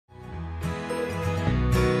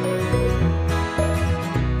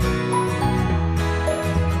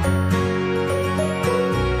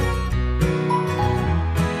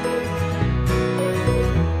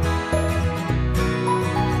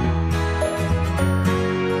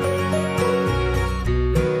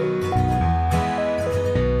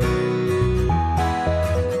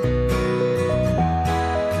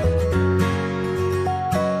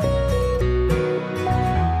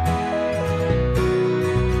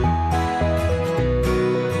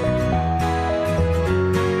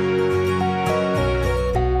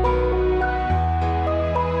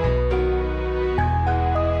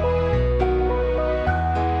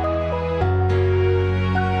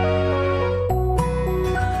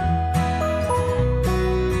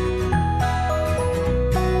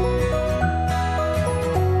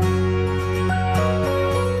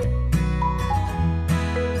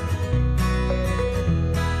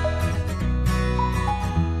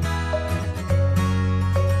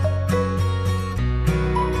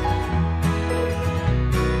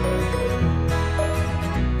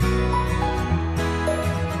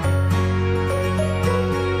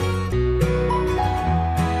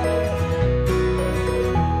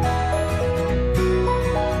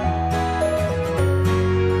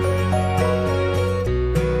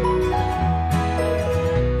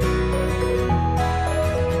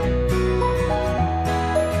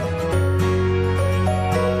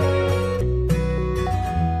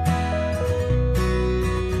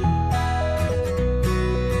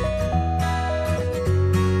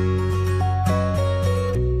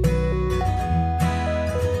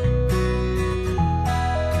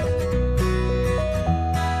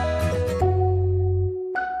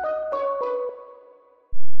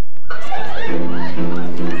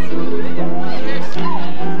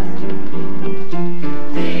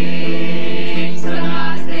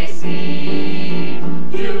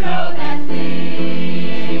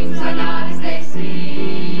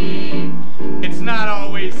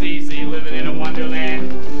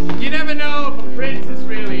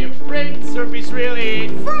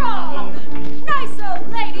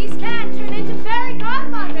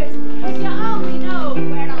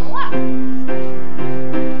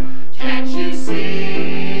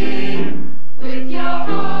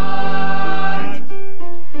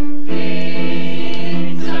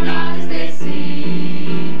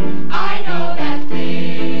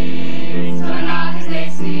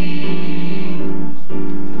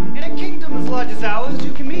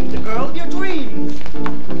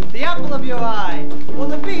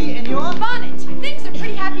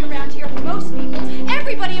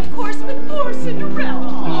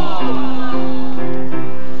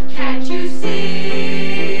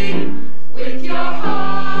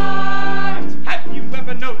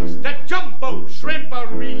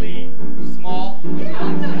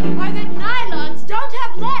are that nylons don't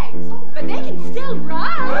have legs, but they can still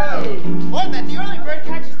run. Or that the early bird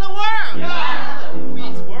catches the worm. Yeah. Who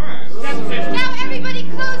eats worms? Now everybody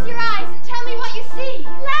close your eyes and tell me what you see.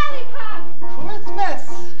 Lollipop. Christmas.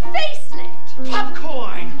 Facelift.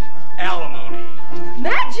 Popcorn. Alimony.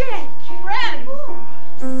 Magic. Friends.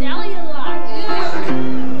 Cellulite.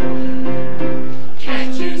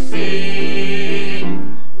 Can't you see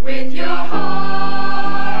with your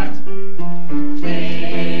heart?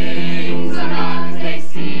 Things are not as they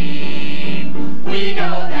seem. We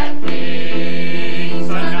know that things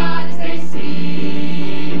are not as they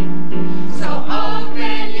seem. So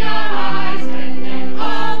open your eyes and then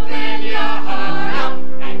open your heart up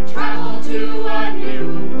and travel to a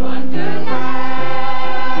new wonderland.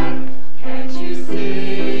 Can't you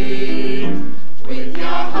see with your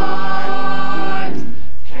heart?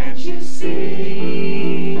 Can't you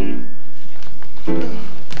see?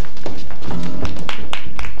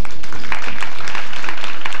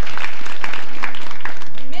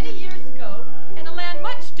 Many years ago, in a land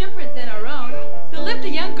much different than our own, there lived a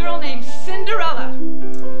young girl named Cinderella.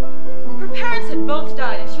 Her parents had both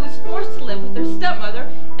died, and she was forced to live with her stepmother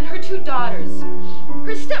and her two daughters.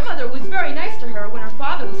 Her stepmother was very nice to her when her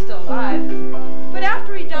father was still alive, but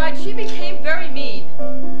after he died, she became very mean.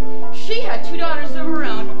 She had two daughters of her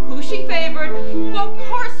own, who she favored, while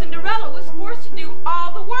poor Cinderella was forced to do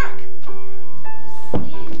all the work.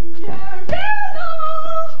 Cinderella!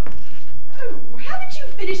 Oh, haven't you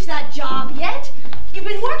finished that job yet? You've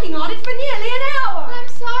been working on it for nearly an hour. I'm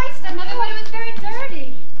sorry, stepmother, but it was very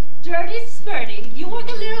dirty. Dirty Spurty, if you work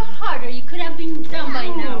a little harder, you could have been done by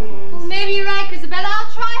now. Well, maybe you're right, Isabella.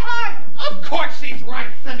 I'll try harder. Of course she's right,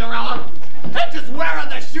 Cinderella. And just where are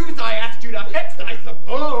the shoes I asked you to fix? I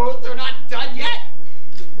suppose they're not done yet.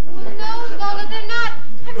 Well, no, Lola, they're not.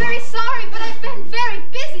 I'm very sorry, but I've been very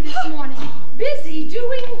busy this morning. Busy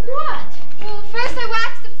doing what? Well, first I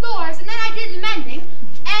waxed the floors, and then I did the mending,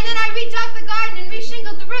 and then I redug the garden and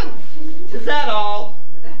reshingled the roof. Is that all?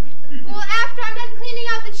 Well, after I'm done cleaning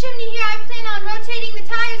out the chimney here, I plan on rotating the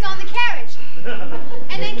tires on the carriage,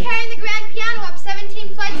 and then carrying the grand piano up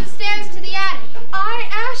 17 flights of stairs to the attic. I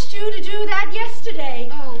asked you to do that yesterday.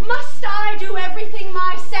 Oh. Must I do everything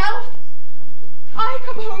myself? I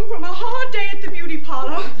come home from a hard day at the beauty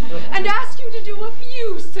parlor and ask you to do a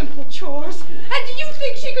few simple chores. And do you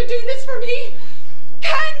think she could do this for me?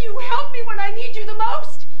 Can you help me when I need you the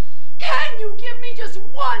most? Can you give me just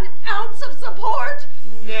 1 ounce of support?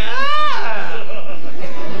 Yeah.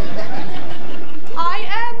 I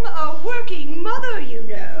am a working mother, you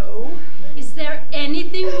know. Is there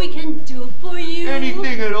anything we can do for you?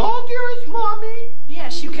 Anything at all, dearest Mommy?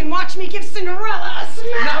 Yes, you can watch me give Cinderella a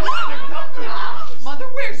smack. Now, Mother,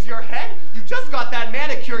 where's your head? You just got that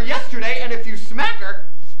manicure yesterday, and if you smack her,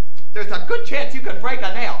 there's a good chance you could break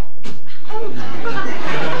a nail.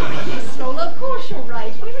 Yes, Lola, of course you're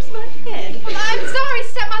right. Where's my head? Well, I'm sorry,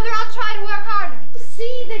 stepmother. I'll try to work harder.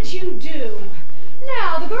 See that you do.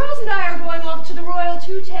 Now, the girls and I are going off to the Royal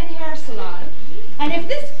 210 Hair Salon. And if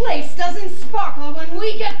this place doesn't sparkle when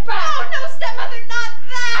we get back... Oh, no, stepmother, not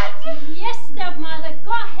that! Yes, stepmother,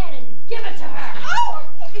 go ahead and give it to her. Oh!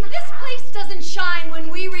 If this place doesn't shine when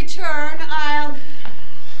we return, I'll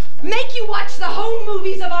make you watch the home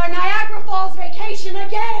movies of our Niagara Falls vacation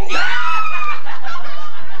again.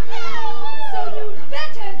 So you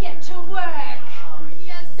better get to work. Oh,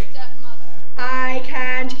 yes, stepmother. I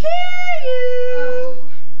can't hear you. Oh.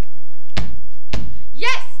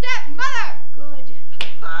 Yes, stepmother! Good.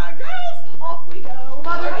 Girls, off we go.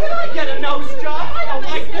 Mother, can I get a nose job? I don't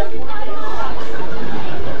like this one.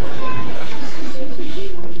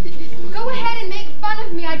 Go ahead and make fun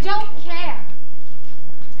of me. I don't care.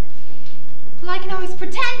 Well, I can always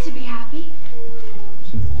pretend to be happy.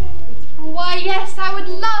 Why, yes, I would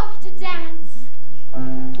love to dance.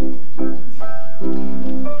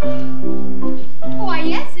 Why,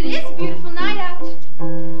 yes, it is a beautiful night out.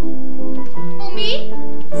 Oh, me?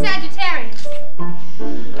 Sagittarius.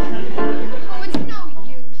 Oh, it's no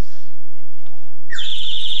use.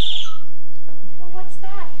 Well, what's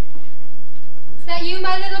that? Is that you,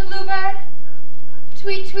 my little bluebird?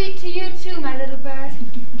 Tweet, tweet to you too, my little bird.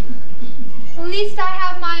 At least I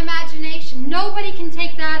have my imagination. Nobody can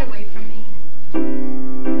take that away from me.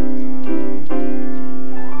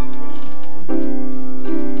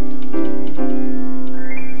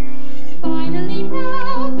 Finally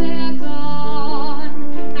now they're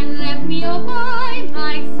gone and left me all by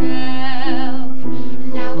myself.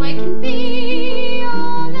 Now I can be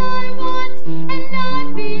all I want and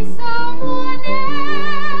not be someone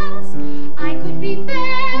else. I could be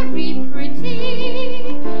very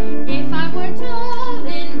pretty if I weren't all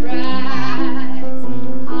in rags.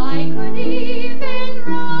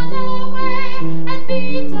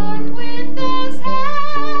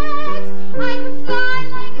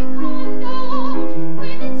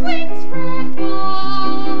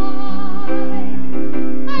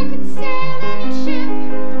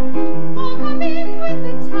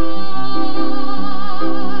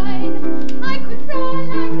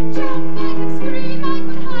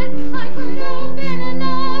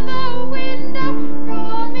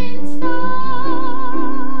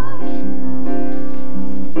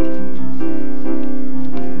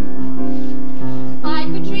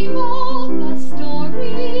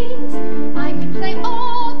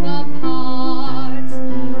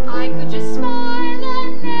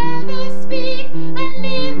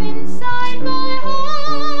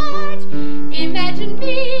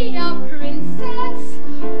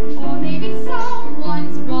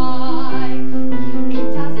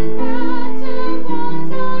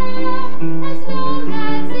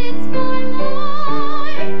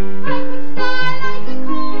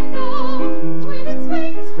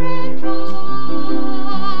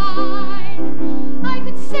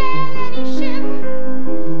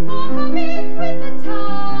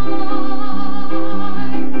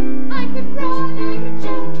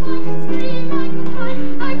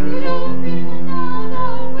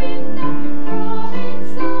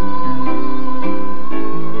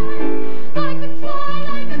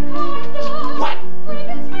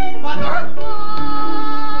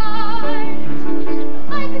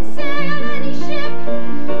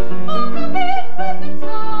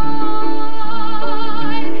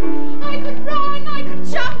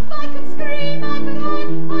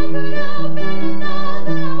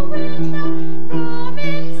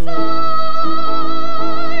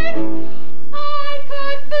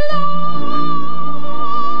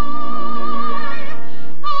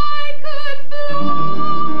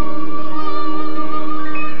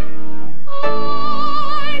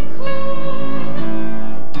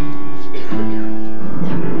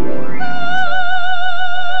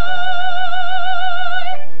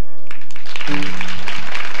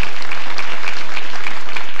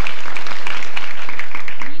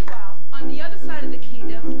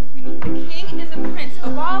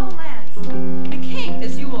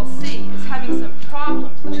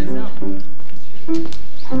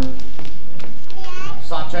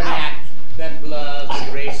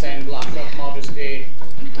 innocent locks of modesty.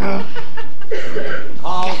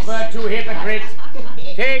 Calls for two hypocrites,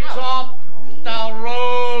 takes off the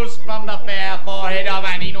rose from the fair forehead of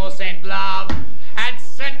an innocent love, and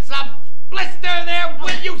sets a blister there.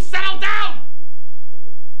 Will you settle down?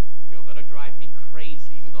 You're gonna drive me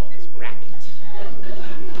crazy with all this racket.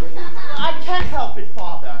 I can't help it,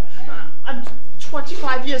 Father. I'm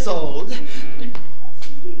 25 years old,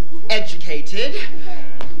 educated,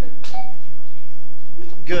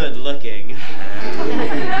 good looking,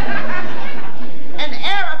 an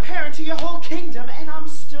heir apparent to your whole kingdom, and I'm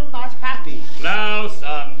still not happy. Now,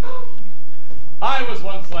 son, I was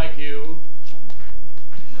once like you,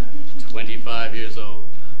 25 years old,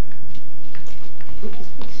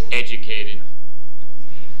 educated,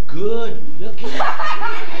 good looking.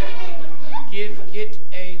 Give it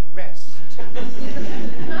a rest.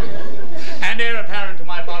 And heir apparent to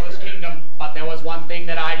my father's kingdom, but there was one thing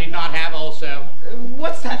that I did not have also.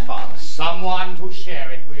 What's that, Father? Someone to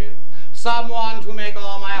share it with. Someone to make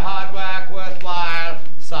all my hard work worthwhile.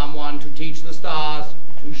 Someone to teach the stars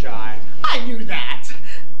to shine. I knew that.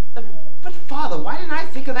 But Father, why didn't I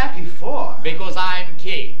think of that before? Because I'm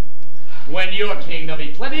king. When you're king, there'll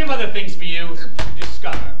be plenty of other things for you to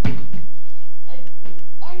discover. And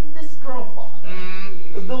this girl, Father.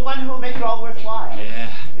 The one who'll make it all worthwhile.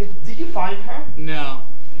 Yeah. Did you find her? No.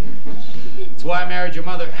 That's why I married your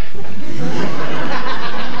mother.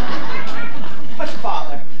 But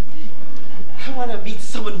Father, I want to meet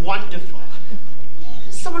someone wonderful.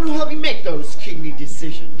 Someone who'll help me make those kingly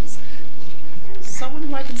decisions. Someone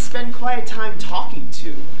who I can spend quiet time talking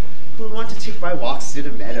to. Who'll want to take my walks through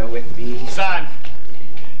the meadow with me. Son,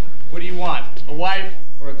 what do you want? A wife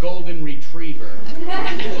or a golden retriever?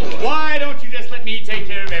 Why don't you just let me take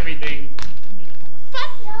care of everything? But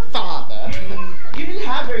Father, you didn't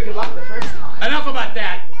have very good luck the first time. Enough about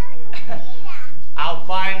that. I'll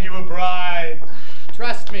find you a bride.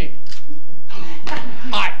 Trust me.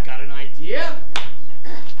 I've got an idea.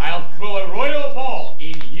 I'll throw a royal ball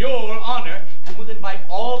in your honor and we'll invite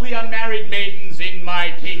all the unmarried maidens in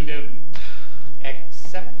my kingdom.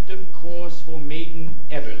 Except, of course, for Maiden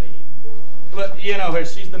Everly. But you know her,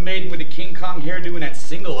 she's the maiden with the King Kong hairdo and that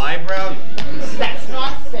single eyebrow. That's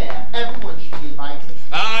not fair. Everyone should be invited.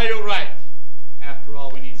 Ah, you're right. After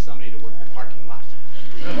all, we need somebody to work the parking lot.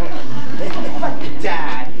 But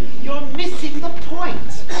Dad, you're missing the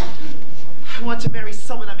point. I want to marry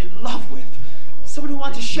someone I'm in love with. Someone who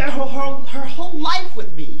wants to share her whole life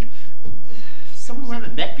with me. Someone who I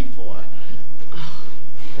haven't met before.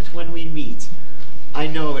 But when we meet, I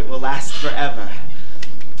know it will last forever.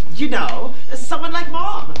 You know, someone like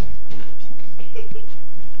Mom.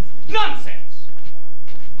 Nonsense!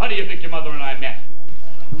 How do you think your mother and I met?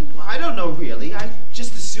 I don't know really. I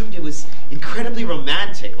just assumed it was incredibly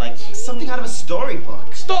romantic, like something out of a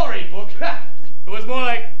storybook. Storybook? Ha! It was more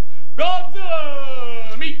like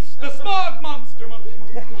Godzilla meets the smog monster.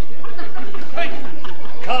 Hey,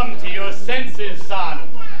 come to your senses, son.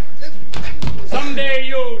 Someday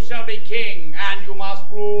you shall be king, and you must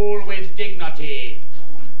rule with dignity.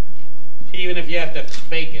 Even if you have to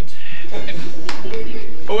fake it.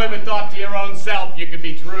 Whoever thought to your own self you could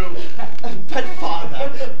be true? But Father,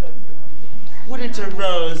 wouldn't a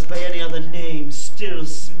rose by any other name still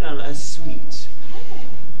smell as sweet?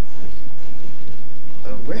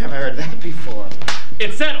 Where have I heard that before?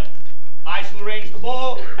 It's settled. I shall arrange the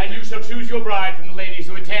ball, and you shall choose your bride from the ladies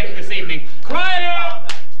who attend this evening. Crier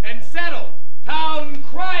and settle. Town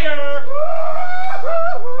crier.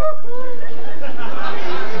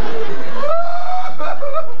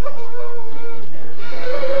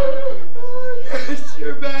 Yes,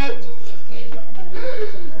 Your Majesty.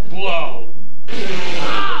 Blow.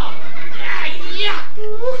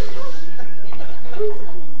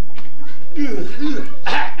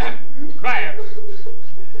 Crier,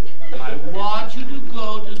 I want you to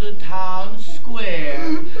go to the town square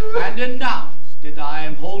and announce that I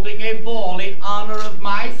am holding a ball in honor of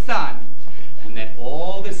my son, and that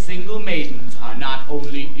all the single maidens are not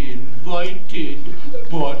only invited,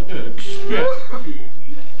 but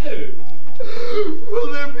expected.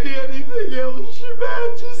 Will there be anything else, Your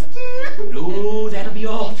Majesty? No, that'll be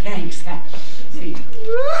all, thanks. See.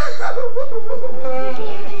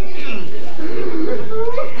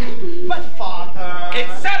 But Father...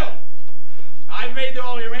 It's settled! I've made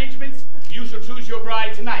all the arrangements. You shall choose your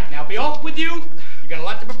bride tonight. Now be off with you. You got a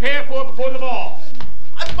lot to prepare for before the ball.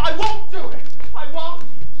 I won't do it! I won't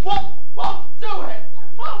do it! Won't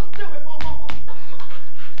do it! Won't.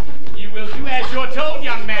 You will do as you're told,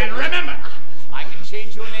 young man. Remember, I can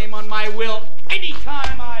change your name on my will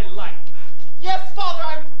anytime I like. Yes, Father,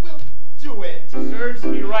 I will do it. Serves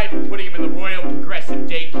me right for putting him in the Royal Progressive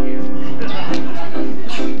Daycare.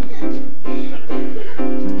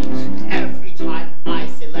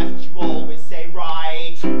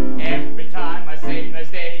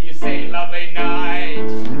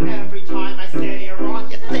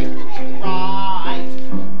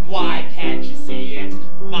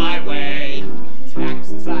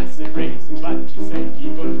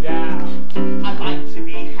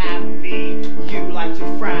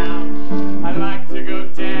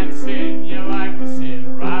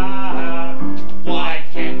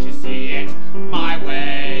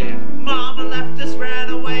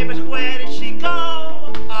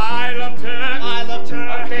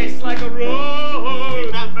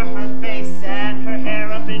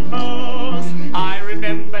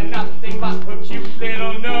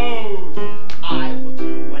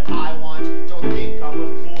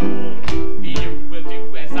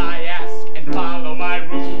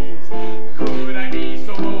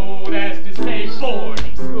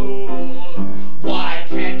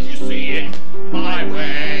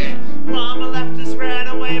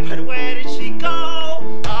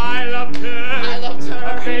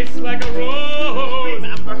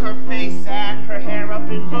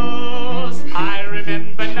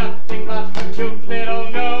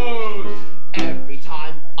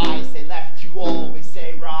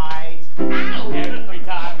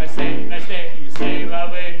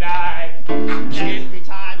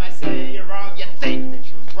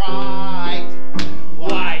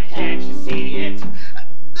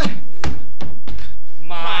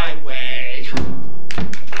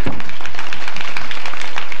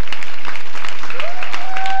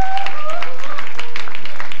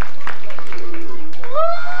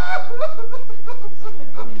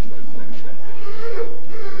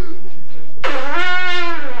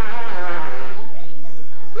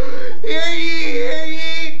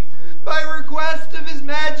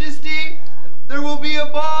 be a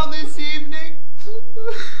ball this evening?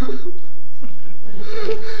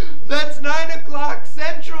 That's 9 o'clock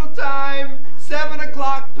Central Time, 7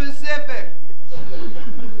 o'clock Pacific.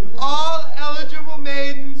 All eligible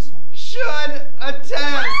maidens should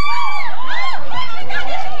attend.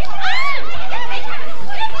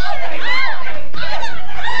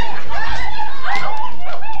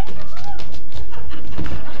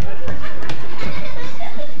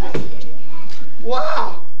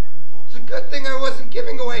 Wow! It's a good thing I wasn't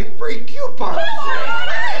giving away free coupons.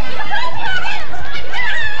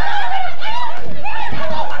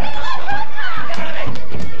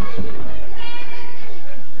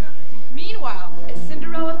 Meanwhile, as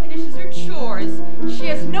Cinderella finishes her chores, she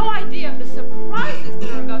has no idea of the surprises that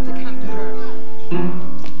are about to come to her.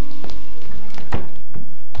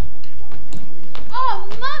 Oh,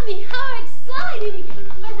 Mommy, how exciting!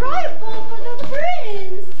 A royal ball for the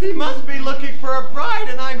prince! He must be looking for a bride,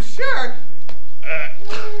 and I'm sure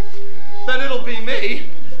that it'll be me.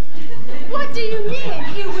 What do you mean,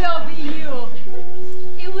 it will be you?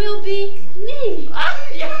 It will be me.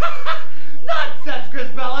 Yeah. Nonsense,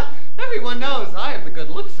 Grisbella. Everyone knows I have the good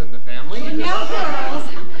looks in the family. Now, girls,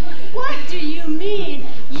 what do you mean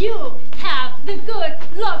you have the good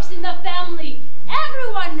looks in the family?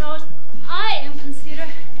 Everyone knows I am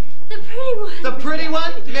considered the pretty one. The pretty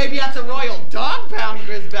one? Maybe that's a royal dog pound,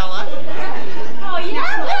 Grisbella. Oh,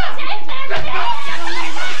 yeah?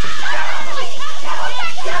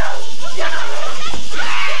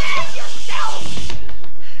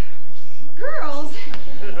 Girls,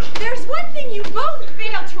 there's one thing you both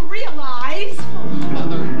fail to realize.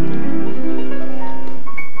 Mother.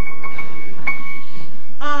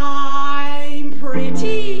 I'm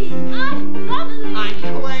pretty. I'm lovely.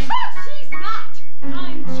 I'm quaint. She's not.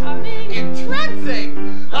 I'm charming. Entrancing.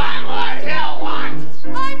 I'm what you want.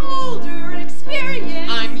 I'm older,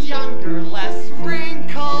 experienced. I'm younger, less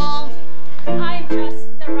wrinkled. I'm just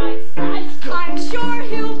the right size. I'm sure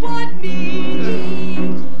he'll want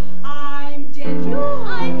me. I'm dead young.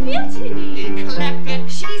 I'm beauty. Eclectic.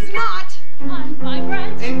 She's not. I'm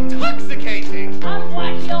vibrant. Intoxicating. I'm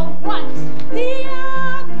what you want. The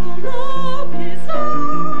apple of his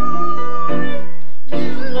eye.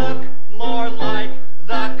 You look more like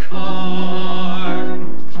the car.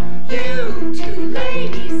 You two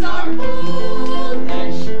ladies are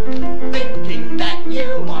foolish, thinking that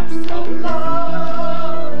you are so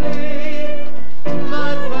lovely.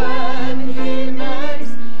 But when he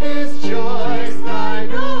makes his choice, I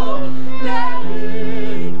know that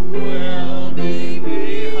it will be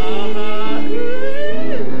me.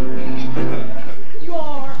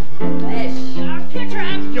 You're foolish. You're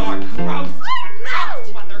picturesque. You're gross.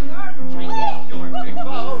 Mother. You're big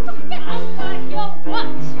bone. I'm what you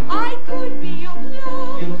want. I could be your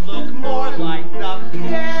love. You look more like the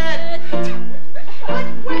pit. But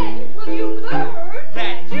when will you learn?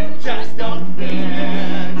 That you just don't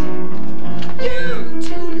fit. You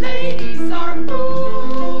two ladies are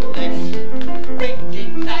foolish,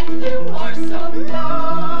 thinking that you are so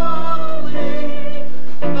lovely.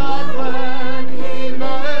 But when he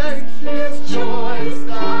makes his choice,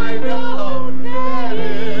 I know that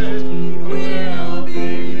it will be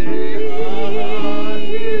me.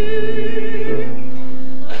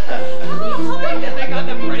 You think I'm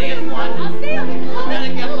the prettiest one? I'll see you. Then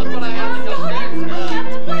again, look what I have to say.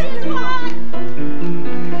 That's the prettiest one.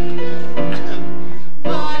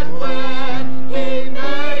 But when he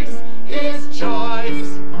makes his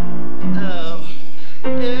choice, oh,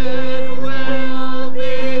 it will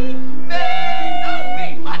be me. No, me,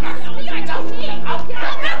 mother. I don't need it. Oh,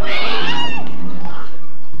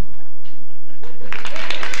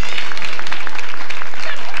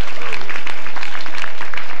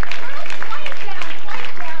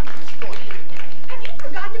 Have you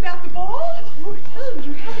forgotten about the ball? Oh,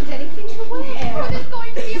 you haven't anything to wear. Oh, there's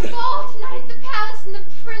going to be a ball tonight at the palace, and the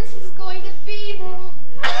prince is going to be there.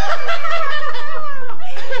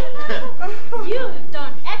 You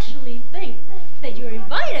don't actually think that you're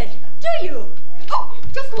invited, do you? Oh,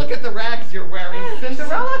 just look at the rags you're wearing,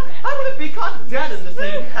 Cinderella. I wouldn't be caught dead in the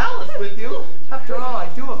same palace with you. After all, I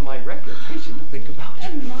do have my reputation to think about.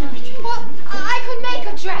 Well, I could make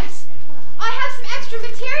a dress. I have some extra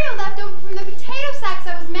material left over from the potato sacks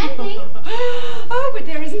I was mending. Oh, but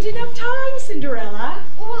there isn't enough time, Cinderella.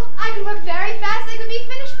 Well, I could work very fast. I could be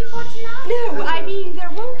finished before tonight. No, I mean, there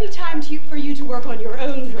won't be time for you to work on your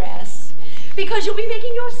own dress. Because you'll be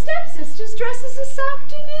making your stepsister's dresses this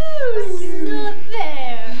afternoon. So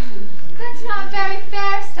there. That's not very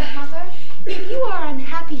fair, stepmother. If you are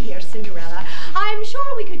unhappy here, Cinderella, I'm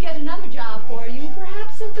sure we could get another job for you,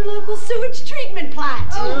 perhaps at the local sewage treatment plant.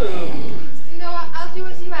 Oh. No, I'll do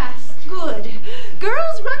as you ask. Good. Girls,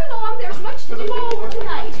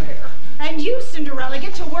 Cinderella,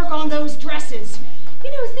 get to work on those dresses. You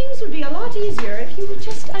know, things would be a lot easier if you would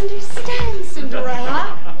just understand,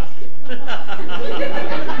 Cinderella.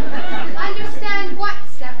 Understand what,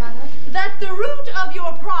 stepmother? That the root of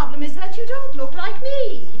your problem is that you don't look like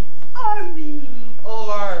me. Or me.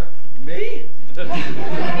 Or me?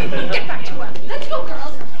 Get back to work. Let's go,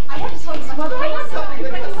 girls. I want to tell you something. I want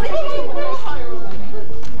something.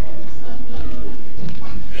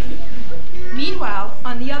 Meanwhile,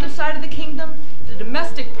 on the other side of the kingdom, the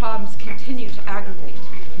domestic problems continue to aggravate.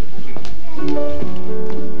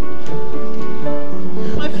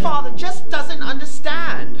 My father just doesn't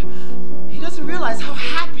understand. He doesn't realize how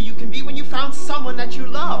happy you can be when you found someone that you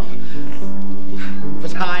love.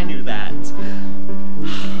 But I knew that.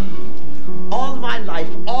 All my life,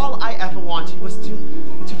 all I ever wanted was to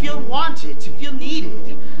feel wanted, to feel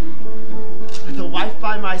needed. With a wife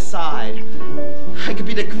by my side, I could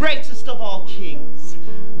be the greatest of all kings.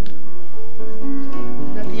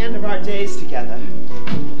 And at the end of our days together,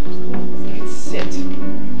 I could sit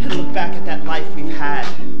and look back at that life we've had.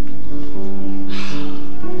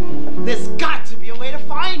 There's got to be a way to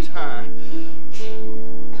find her.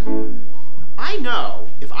 I know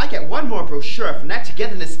if I get one more brochure from that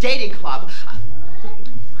togetherness dating club,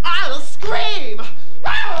 I'll scream!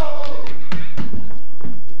 Oh!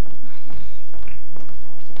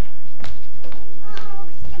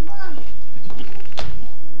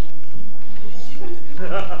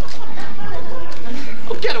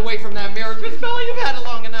 Oh, get away from that mirror, Grisbella. You've had it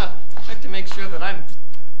long enough. I have to make sure that I'm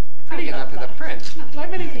pretty enough for the prince. Do I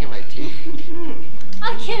have anything in my teeth?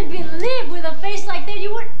 I can't believe with a face like that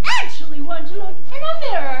you would actually want to look in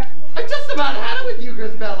a mirror. I just about had it with you,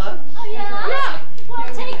 Grisbella. Oh, yeah? Yeah. Well,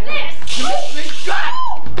 take this.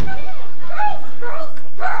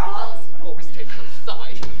 Girls! Always take her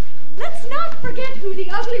side. Let's not forget who the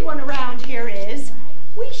ugly one around here is.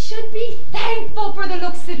 We should be thankful for the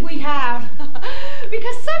looks that we have.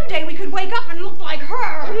 Because someday we could wake up and look like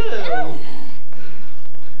her. Ew.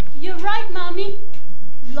 You're right, Mommy.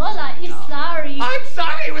 Lola is sorry. I'm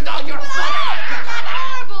sorry it was all your fault. Not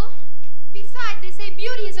horrible. Besides, they say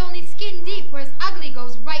beauty is only skin deep, whereas ugly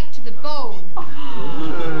goes right to the bone.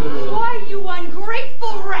 Why, you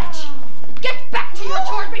ungrateful wretch! Get back to your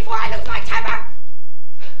chores before I lose my temper!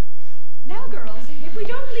 Now, girls, if we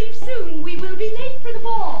don't leave soon, we will be late for the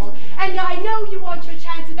ball. And I know you want your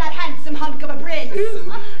chance at that handsome hunk of a prince.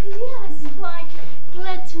 Yes, why,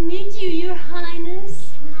 glad to meet you, Your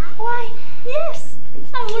Highness. Why, yes,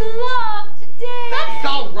 I would love to dance. That's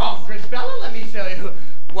all wrong, Grisbella. Let me show you.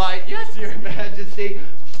 Why, yes, Your Majesty.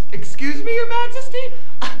 Excuse me, Your Majesty?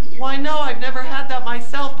 Why, no, I've never had that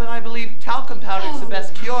myself, but I believe talcum powder's the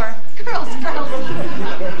best cure. Girls.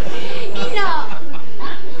 Enough!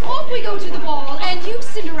 Off we go to the ball, and you,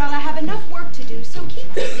 Cinderella, have enough work to do, so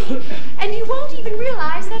keep busy. And you won't even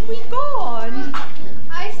realize that we've gone.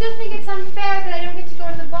 I still think it's unfair that I don't get to go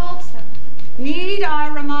to the ball, sir. Need I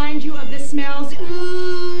remind you of the smells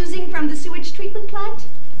oozing from the sewage treatment plant?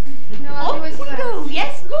 No, I'll do as we go.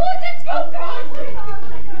 Yes, good. Let's go, girls.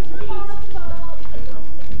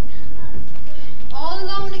 All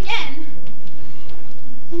alone again?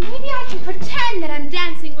 Well, maybe I can pretend that I'm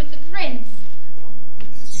dancing with the prince.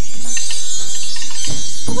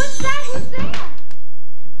 What's that? Who's there?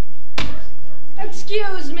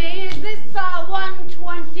 Excuse me, is this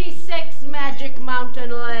 126 Magic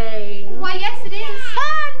Mountain Lane? Why, yes, it is.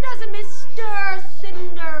 And does a Mr.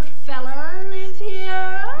 Cinderfeller live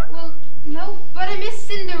here? Well, no, but a Miss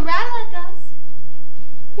Cinderella does.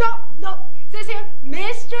 No. It says here,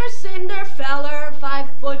 Mr. Cinderfeller,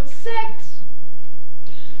 5'6",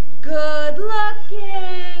 good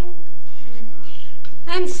looking,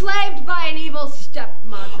 enslaved by an evil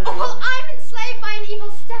stepmother. Oh, well, I'm enslaved by an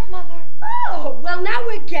evil stepmother. Oh, well, now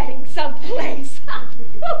we're getting someplace.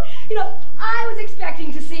 You know, I was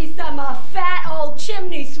expecting to see some fat old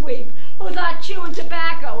chimney sweep who thought chewing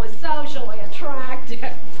tobacco was socially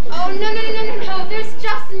attractive. Oh, no. There's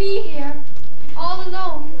just me here, all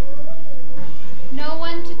alone. No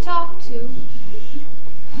one to talk to.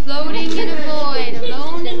 Floating in a void,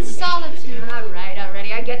 alone in solitude. All right,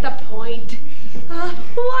 I get the point.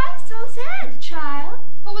 Why so sad, child?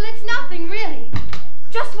 Oh, well, it's nothing, really.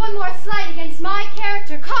 Just one more slight against my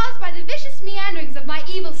character caused by the vicious meanderings of my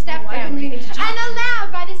evil stepfamily, and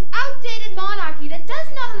allowed by this outdated monarchy that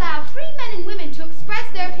does not allow free men and women to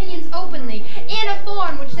express their opinions openly in a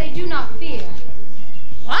form which they do not fear.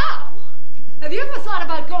 Wow! Have you ever thought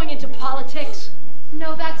about going into politics?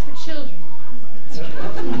 No, that's for children.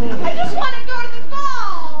 I just want to go to the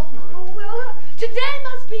ball. Oh, well, today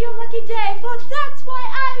must be your lucky day, for that's why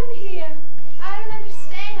I'm here. I don't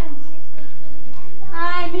understand.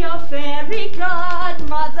 I'm your fairy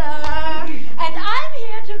godmother, and I'm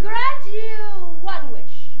here to grant you one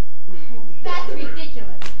wish. That's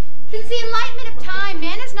ridiculous. Since the enlightenment of time,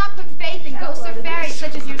 man has not put faith in ghosts or fairies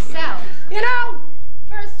such as yourself. You know,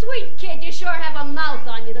 for a sweet kid, you sure have a mouth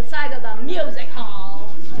on you the size of the music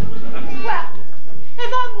hall. Well,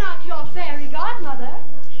 if I'm not your fairy godmother,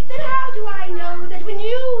 then how do I know that when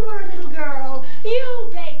you were a little girl, you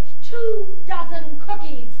baked 24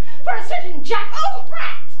 cookies for a certain Jack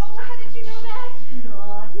O'Brat? Oh, how did you know that?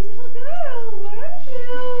 Naughty little girl, weren't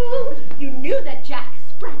you? You knew that Jack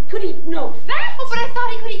Sprat could eat no fat. Oh, but I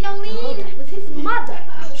thought he could eat no lean. Oh, that was his mother.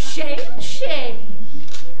 Shame, shame.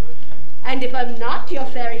 And if I'm not your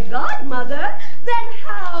fairy godmother, then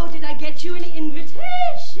how did I get you an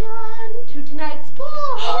invitation to tonight's ball?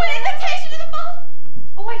 Oh, an invitation to the ball?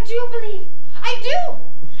 Oh, I do believe. I do.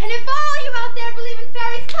 And if all you out there believe in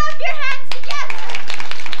fairies, clap your hands together.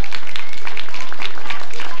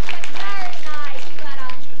 Very nice, Greta.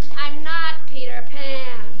 I'm not Peter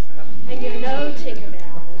Pan. And you're no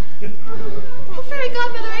Tinkerbell. Oh, fairy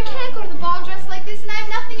godmother, I can't go to the ball dressed like this, and I have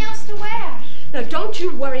nothing else to wear. Now, don't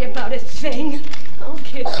you worry about a thing. Oh,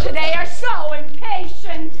 kids today are so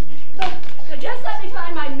impatient. So just let me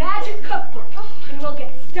find my magic cookbook, and we'll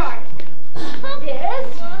get started.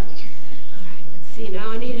 Yes? All right, let's see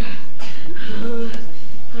now. I need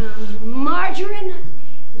margarine,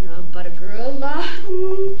 buttergirl,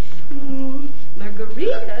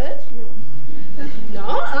 margaritas,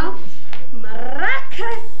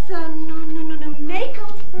 maracas, no,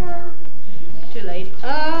 makeover. Too late.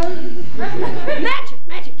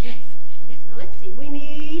 Magic, yes. Yes, now let's see. We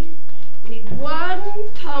need 1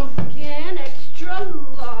 pumpkin, extra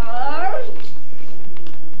large.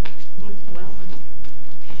 Well,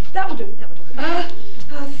 that will do.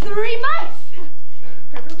 3 mice.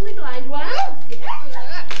 Preferably blind ones. Yes.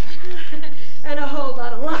 And a whole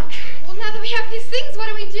lot of luck. Well, now that we have these things, what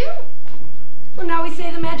do we do? Well, now we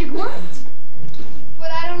say the magic words.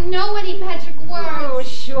 But I don't know any magic words. Oh,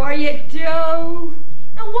 sure you do.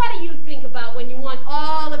 Now, what do you think about when you want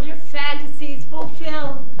all of your fantasies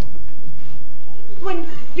fulfilled? When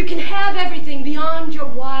you can have everything beyond your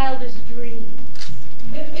wildest dreams.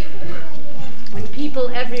 When people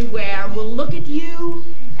everywhere will look at you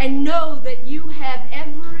and know that you have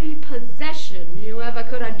every possession you ever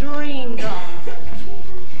could have dreamed of.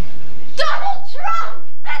 Donald Trump!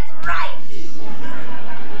 That's right!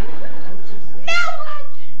 Now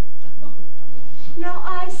what? Now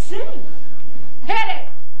I sing. Hit it!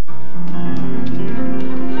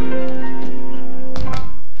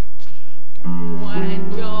 When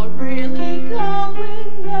you're really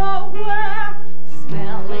going nowhere,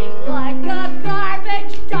 smelling like a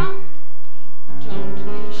garbage dump, don't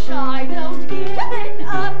be shy, don't give it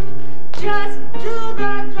up, just do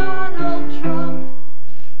the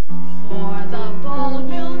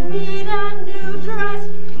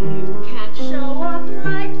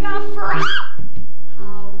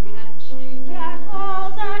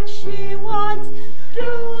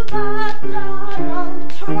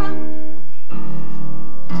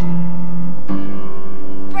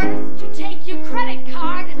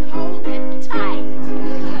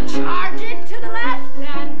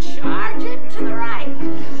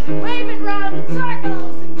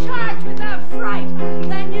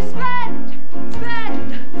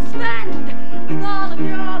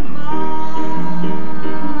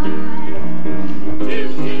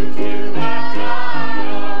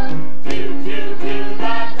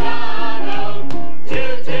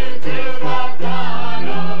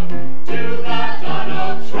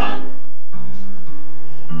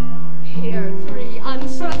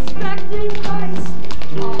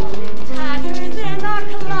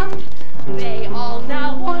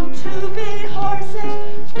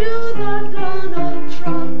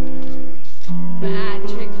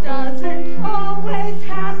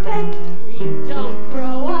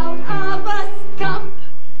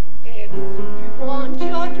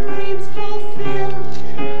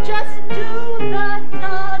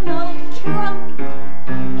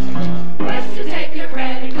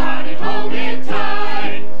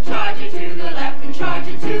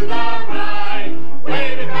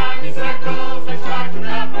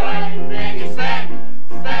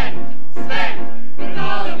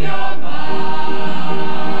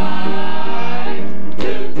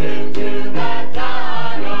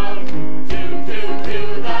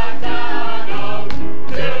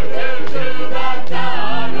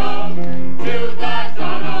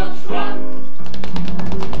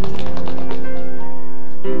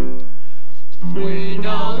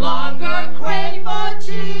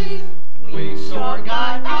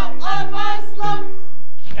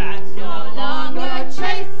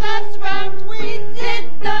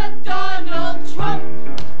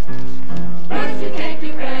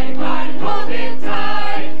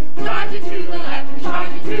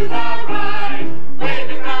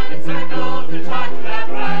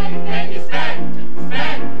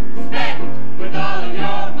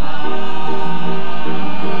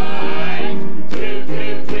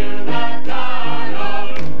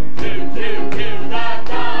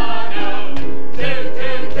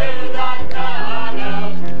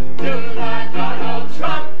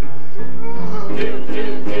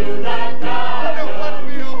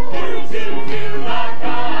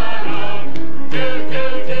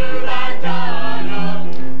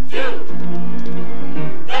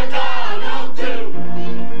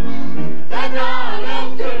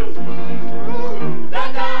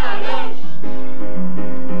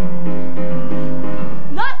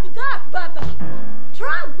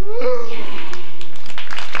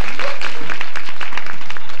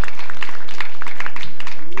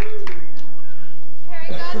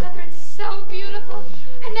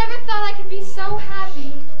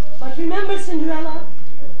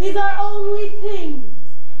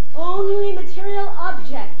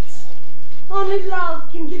Only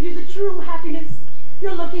love can give you the true happiness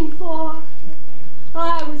you're looking for.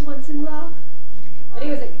 I was once in love, but he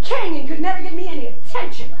was a king and could never give me any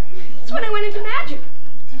attention. That's when I went into magic.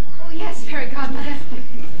 Oh, yes, fairy godmother.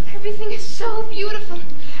 Everything is so beautiful.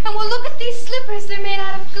 And well, look at these slippers. They're made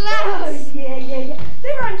out of glass. Oh, yeah.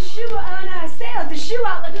 They were on sale at the shoe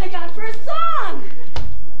outlet like on our first song.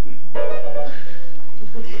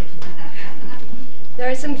 There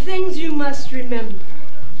are some things you must remember.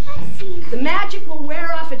 The magic will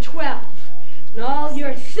wear off at 12, and all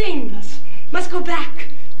your things must go back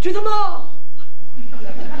to the mall.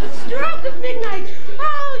 At the stroke of midnight,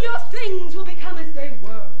 all your things will become as they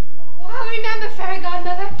were. Oh, I'll remember, fairy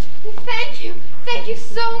godmother. Thank you. Thank you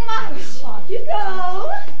so much. Off you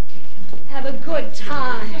go. Have a good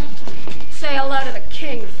time. Say hello to the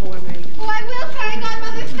king for me. Oh, I will, fairy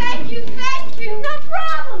godmother. Thank you. Thank you. No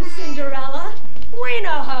problem, Cinderella. We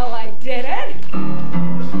know how I did it.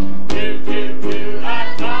 Toot, toot, toot,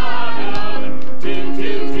 a Donald. Toot,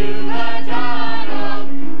 toot, toot, a Donald.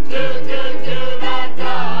 Toot, toot, toot, a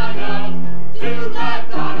Donald. Toot, a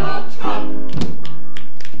Donald Trump.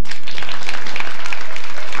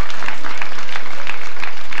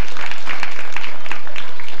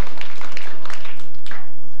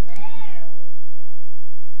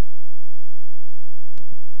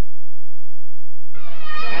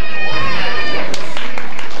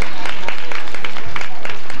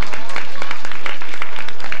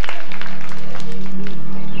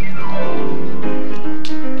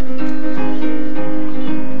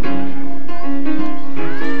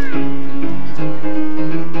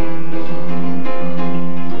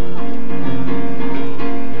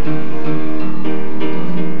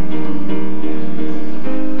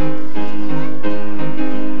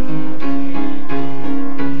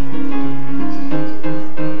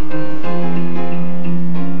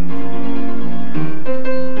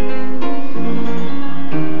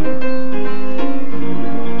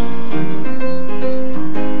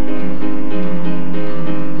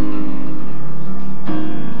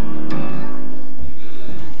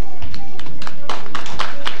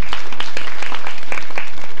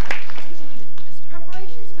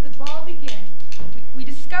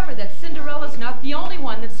 That Cinderella's not the only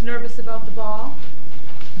one that's nervous about the ball.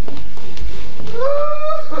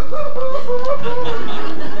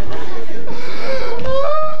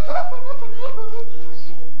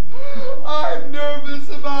 I'm nervous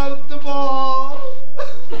about the ball.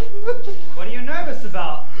 What are you nervous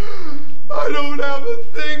about? I don't have a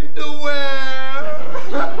thing to wear.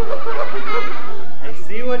 I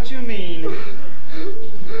see what you mean.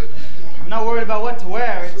 I'm not worried about what to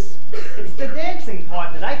wear. It's the dancing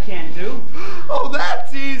part that I can't do. Oh,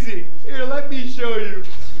 that's easy. Here, let me show you.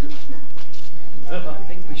 I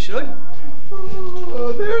think we should.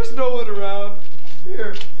 Oh, there's no one around.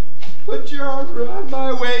 Here, put your arm around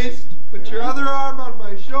my waist. Put your other arm on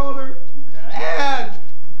my shoulder. Okay. And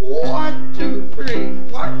 1, 2, 3.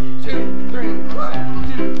 1, 2, 3.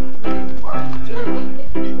 1, 2, 3. 1, 2,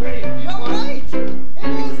 3. You're right. It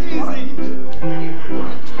is easy. 1, 2,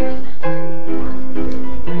 3.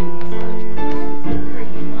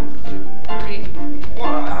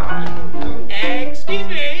 Excuse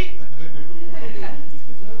me.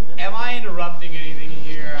 Am I interrupting anything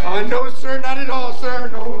here? No, sir, not at all, sir.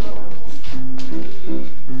 No.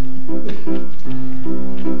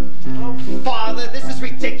 Oh, Father, this is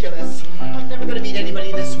ridiculous. I'm never going to meet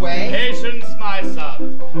anybody this way. Patience, my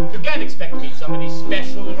son. You can't expect to meet somebody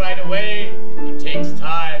special right away. It takes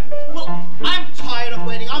time. Well, I'm tired of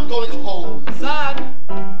waiting. I'm going home. Son,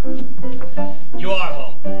 you are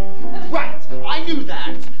home. Right, I knew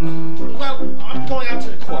that. Well, I'm going out to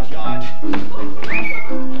the courtyard.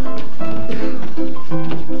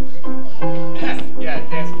 Yeah,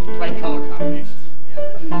 there's the right color combination.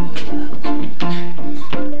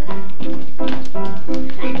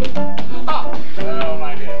 Oh, hello,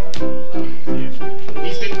 my dear.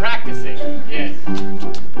 He's been practicing, yes.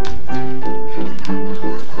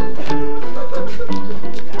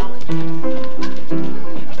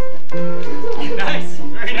 Nice,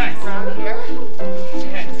 very nice. Around here?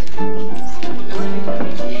 Yes.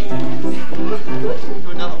 Do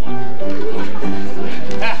another one.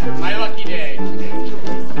 Ah, my lucky day.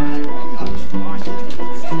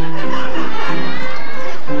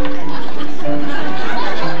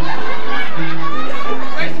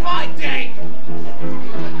 Where's my day?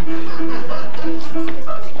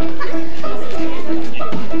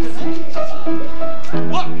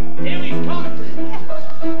 Look, Haley's coming.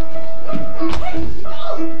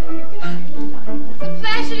 It's a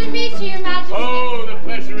pleasure to meet you, Your Majesty. Oh, the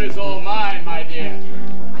pleasure is all mine, my dear.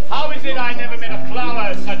 How is it I never met a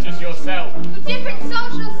flower such as yourself? Different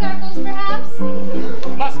social circles, perhaps.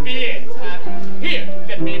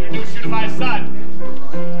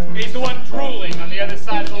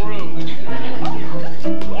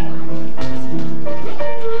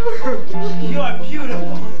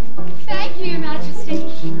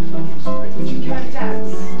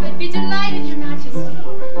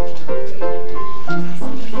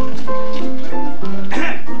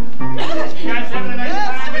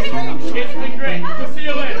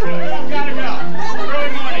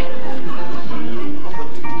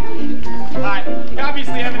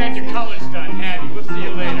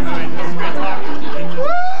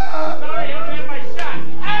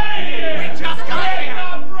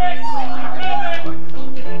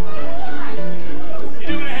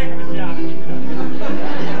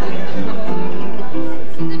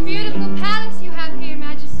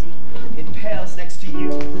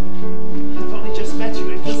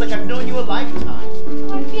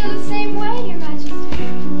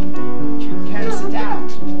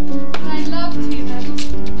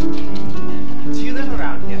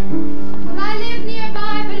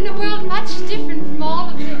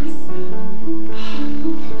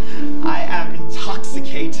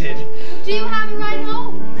 wasted. Do you have a ride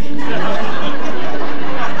home?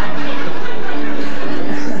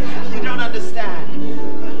 You don't understand.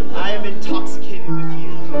 I am intoxicated with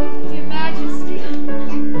you. Your Majesty.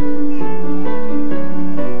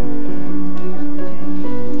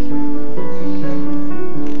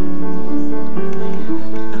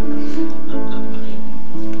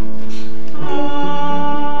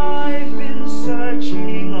 I've been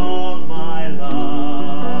searching all my life,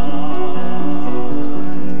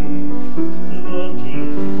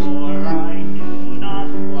 looking for I knew not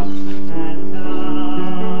what, and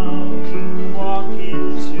now you walk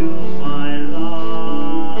into my life.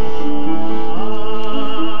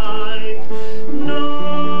 No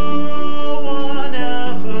one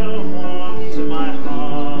ever warmed my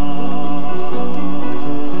heart,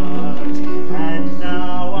 and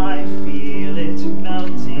now I feel it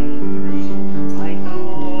melting through. I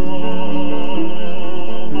know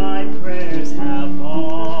my prayers have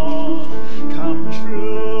all come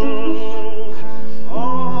true.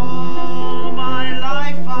 All my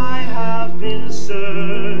life I have been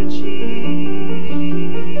searching.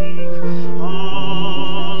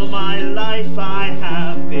 All my life I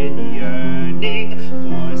have been yearning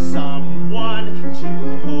for someone to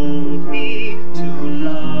hold me, to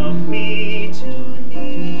love me, to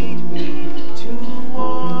need me, to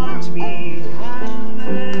want me, and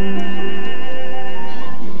then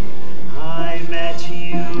I met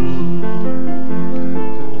you.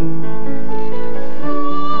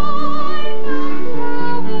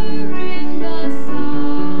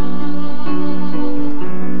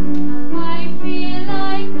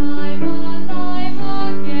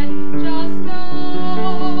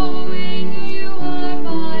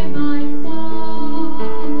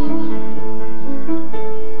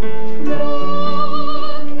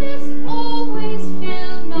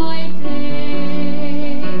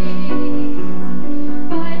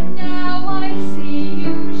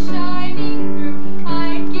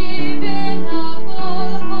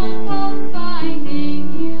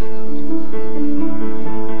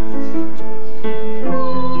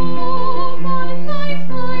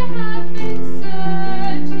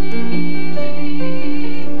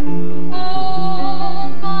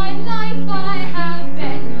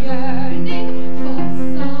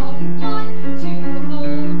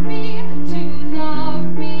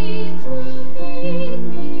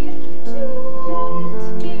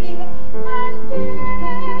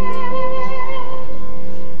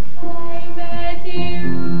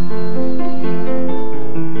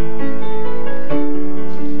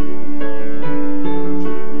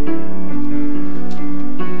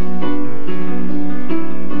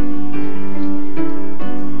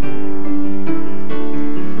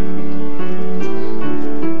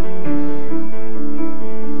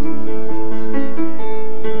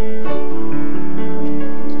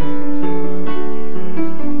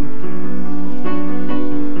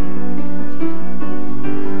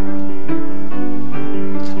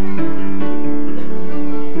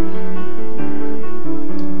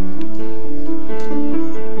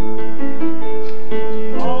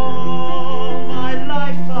 All my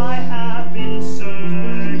life I have been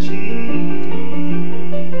searching.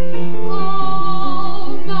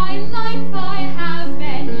 All my life I have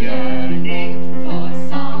been yearning for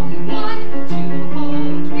someone to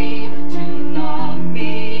hold me, to love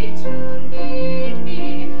me, to need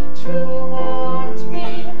me, to want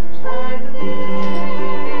me, And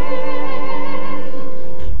then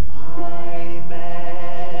I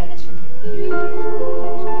met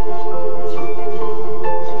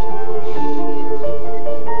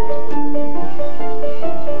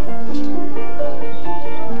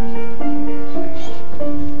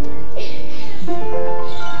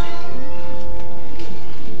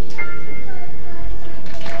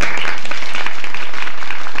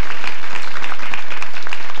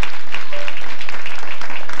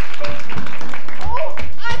Oh,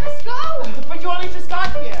 I must go. But you only just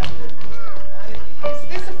got here. Is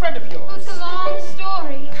this a friend of Oh, yours? it's a long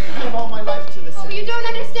story. I owe all my life to this. Oh, you don't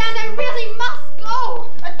understand. I really must go.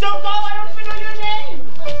 Don't go! I don't even know your name!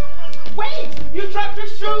 Wait! You dropped your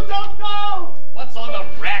shoe! Don't go! What's on the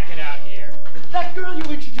racket out here? That girl you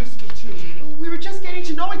introduced me to. We were just getting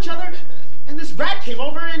to know each other, and this rat came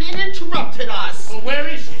over and it interrupted us. Well, where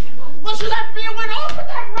is she? Well, she left me and went off with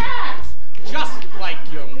that rat! Just like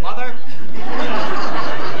your mother.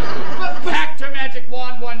 Packed her magic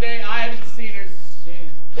wand one day. I haven't seen her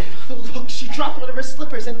since. Look, she dropped one of her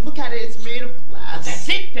slippers, and look at it, it's made of glass. That's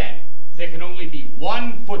it then. There can only be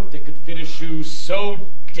one foot that could fit a shoe so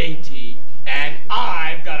dainty, and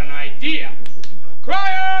I've got an idea.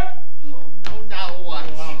 Crier! Oh, no, now what?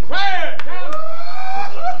 Crier! Down!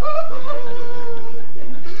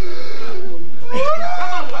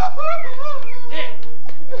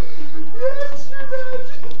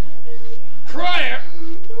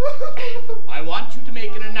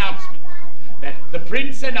 The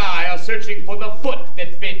prince and I are searching for the foot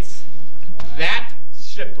that fits that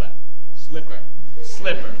slipper.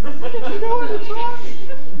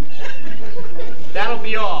 That'll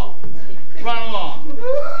be all. Run along.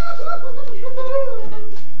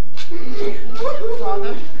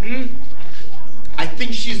 Father? I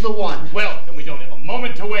think she's the one. Well, then we don't have a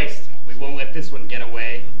moment to waste. We won't let this one get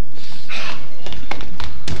away.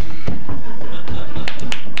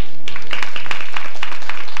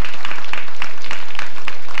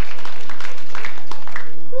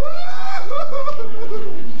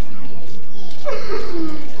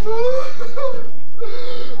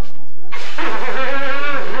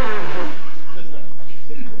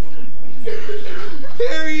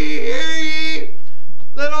 Hear ye!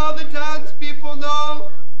 Let all the townspeople know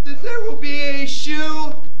that there will be a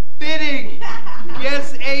shoe fitting.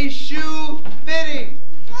 Yes, a shoe fitting.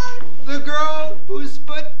 The girl whose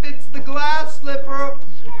foot fits the glass slipper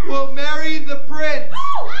will marry the prince.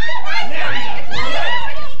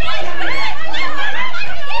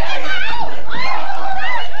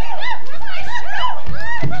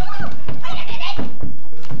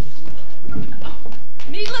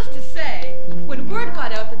 Needless to say, when word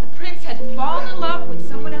got out that the prince had fallen in love with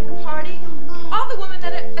someone at the party, all the women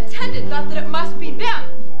that attended thought that it must be them.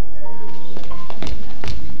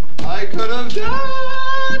 I could have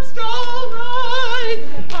danced all night.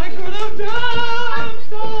 I could have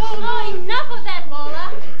danced all night. Oh, enough of that,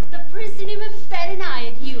 Lola. The prince didn't even bat an eye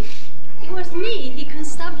at you. It was me he couldn't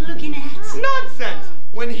stop looking at. Nonsense!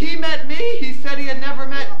 When he met me, he said he had never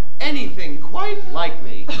met anything quite like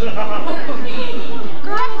me. Girls,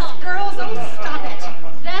 oh, stop it.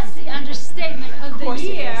 That's the understatement of the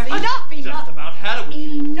year. Enough. Just about had it with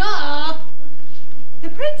you. Enough. The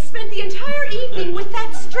prince spent the entire evening with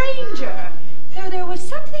that stranger, though there was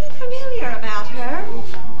something familiar about her.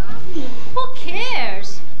 Who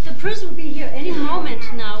cares? The prince will be here any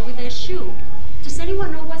moment now with a shoe. Does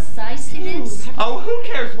anyone know what size it is? Oh, who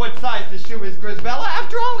cares what size the shoe is, Grisbella?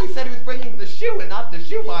 After all, he said he was bringing the shoe and not the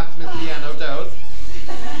shoebox, Miss Piano Toes.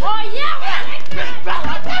 Oh, yeah!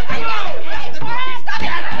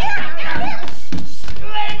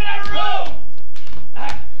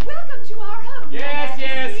 Welcome to our home. Yes.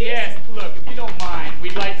 Look, if you don't mind,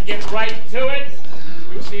 we'd like to get right to it.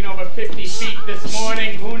 We've seen over 50 feet this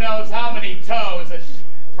morning, who knows how many toes.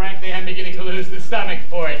 Frankly, I'm beginning to lose the stomach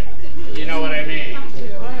for it. You know what I mean.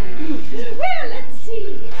 Well, let's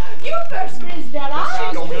see. You first,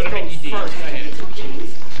 Grisbella. Go first. Go ahead.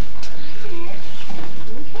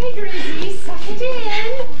 Okay, Grizzy, suck it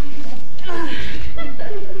in.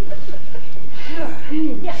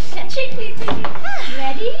 Yeah, catch it.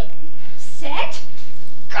 Ready, set,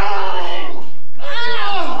 go!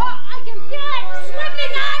 I can feel it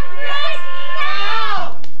slipping on right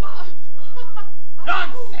now!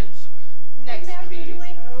 Nonsense! Next, please.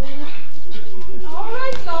 All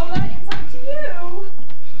right, Lola, it's up to you.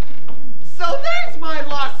 So there's my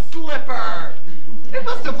lost slipper. It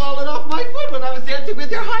must have fallen off my foot when I was dancing with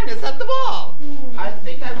your highness at the ball. I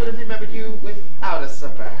think I would have remembered you without a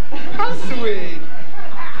slipper. How sweet.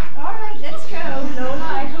 All right, let's go. Lola,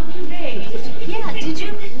 I hope you bathed. Yeah, did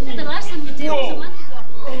you? The last time we did was a month ago.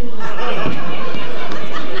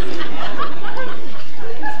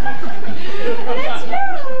 Let's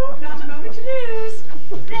go. Not a moment to lose.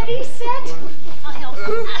 Ready, set. I'll help.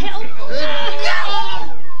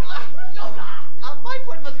 My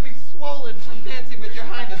foot must be swollen from dancing with your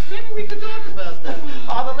highness. Maybe we could talk about that.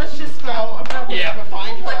 Father, let's just go. I'm not going to Yeah. ever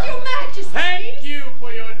find her. But your majesty. Thank you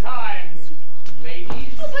for your time,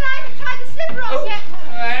 ladies. Oh, but I haven't tried the slipper on yet.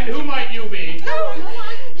 And who might you be?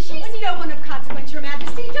 She's no one of consequence, your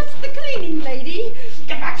majesty. Just the cleaning lady.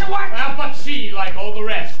 Get back to work. Well, but she, like all the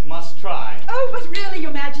rest, must try. Oh, but really,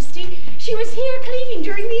 your majesty, she was here cleaning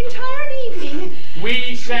during the entire evening.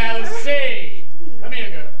 We shall see. Come here,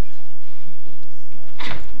 girl.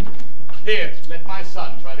 Here, let my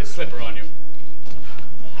son try this slipper on you.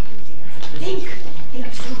 Think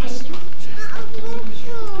of something.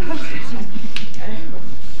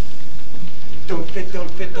 Don't fit.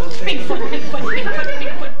 Bigfoot.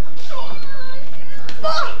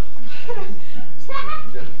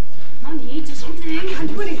 Mommy, do something. Can't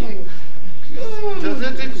do anything. No.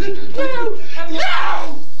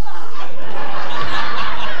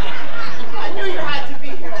 I knew you had to be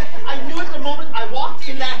here. I knew it the moment I walked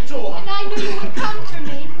in that door. And I knew you would come for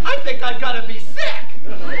me. I think I've got to be sick.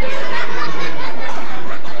 Will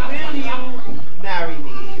you marry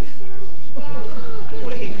me?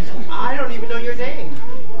 Wait, I don't even know your name.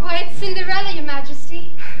 Why, it's Cinderella, your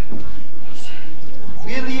majesty.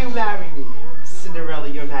 Will you marry me, Cinderella,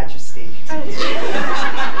 your majesty?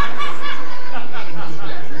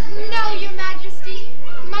 No, your majesty.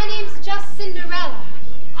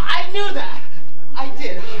 knew that. I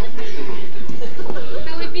did.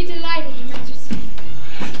 I would be delighted, Your Majesty.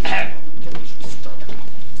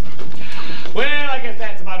 Well, I guess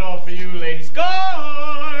that's about all for you, ladies.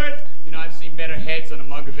 Guards! You know, I've seen better heads on a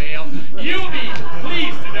mug of ale. You'll be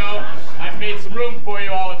pleased to know I've made some room for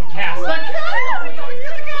you all at the castle. So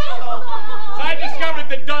I discovered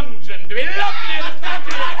the dungeon to be lovely and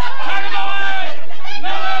attractive. Turn it away!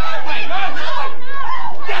 No, wait,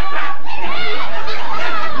 get back!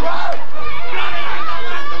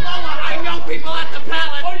 I know people at the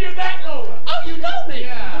palace. Oh, you're that Lola? Oh, you know me.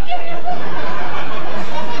 Yeah.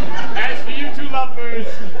 As for you two lovers,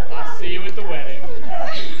 I'll see you at the wedding.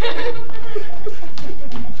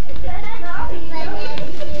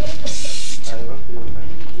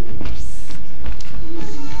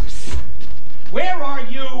 Where are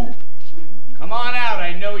you? Come on out,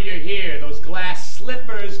 I know you're here. Those glass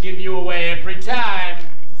slippers give you away every time.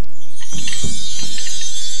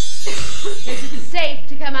 Is it safe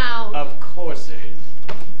to come out? Of course it is.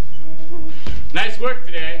 Nice work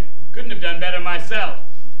today. Couldn't have done better myself.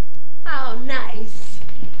 Oh, nice.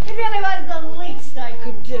 It really was the least I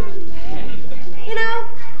could do. You know,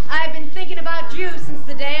 I've been thinking about you since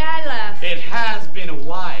the day I left. It has been a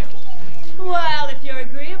while. Well, if you're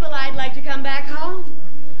agreeable, I'd like to come back home.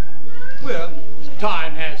 Well,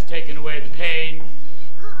 time has taken away the pain.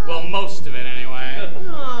 Well, most of it anyway.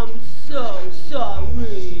 I'm so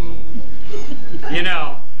sorry. You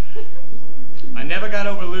know, I never got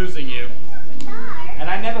over losing you. And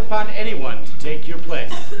I never found anyone to take your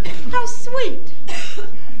place. How sweet.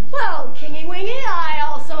 Well, Kingy Wingy, I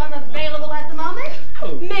also am available at the moment.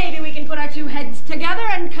 Maybe we can put our two heads together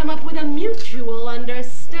and come up with a mutual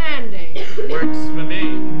understanding. Works for me.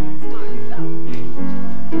 Smart fellow.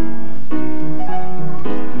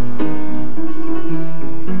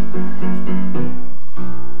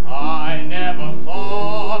 I never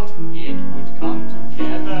thought it would come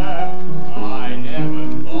together. I never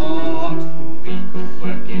thought we could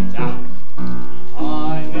work it out.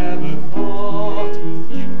 I never thought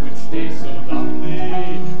you would stay so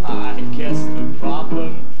lovely. I guess the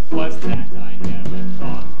problem was that I never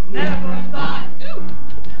thought. Never thought.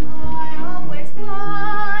 I always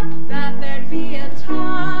thought that there'd be a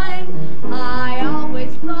time. I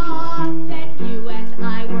always thought that you and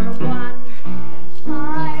I were one.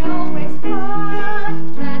 I always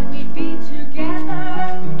thought that we'd be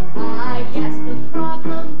together. I guess the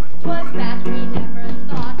problem was that we never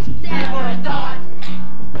thought. Never thought.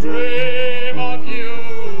 Dream of you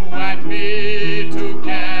and me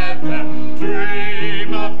together.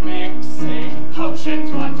 Dream of mixing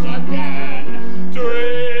potions once again.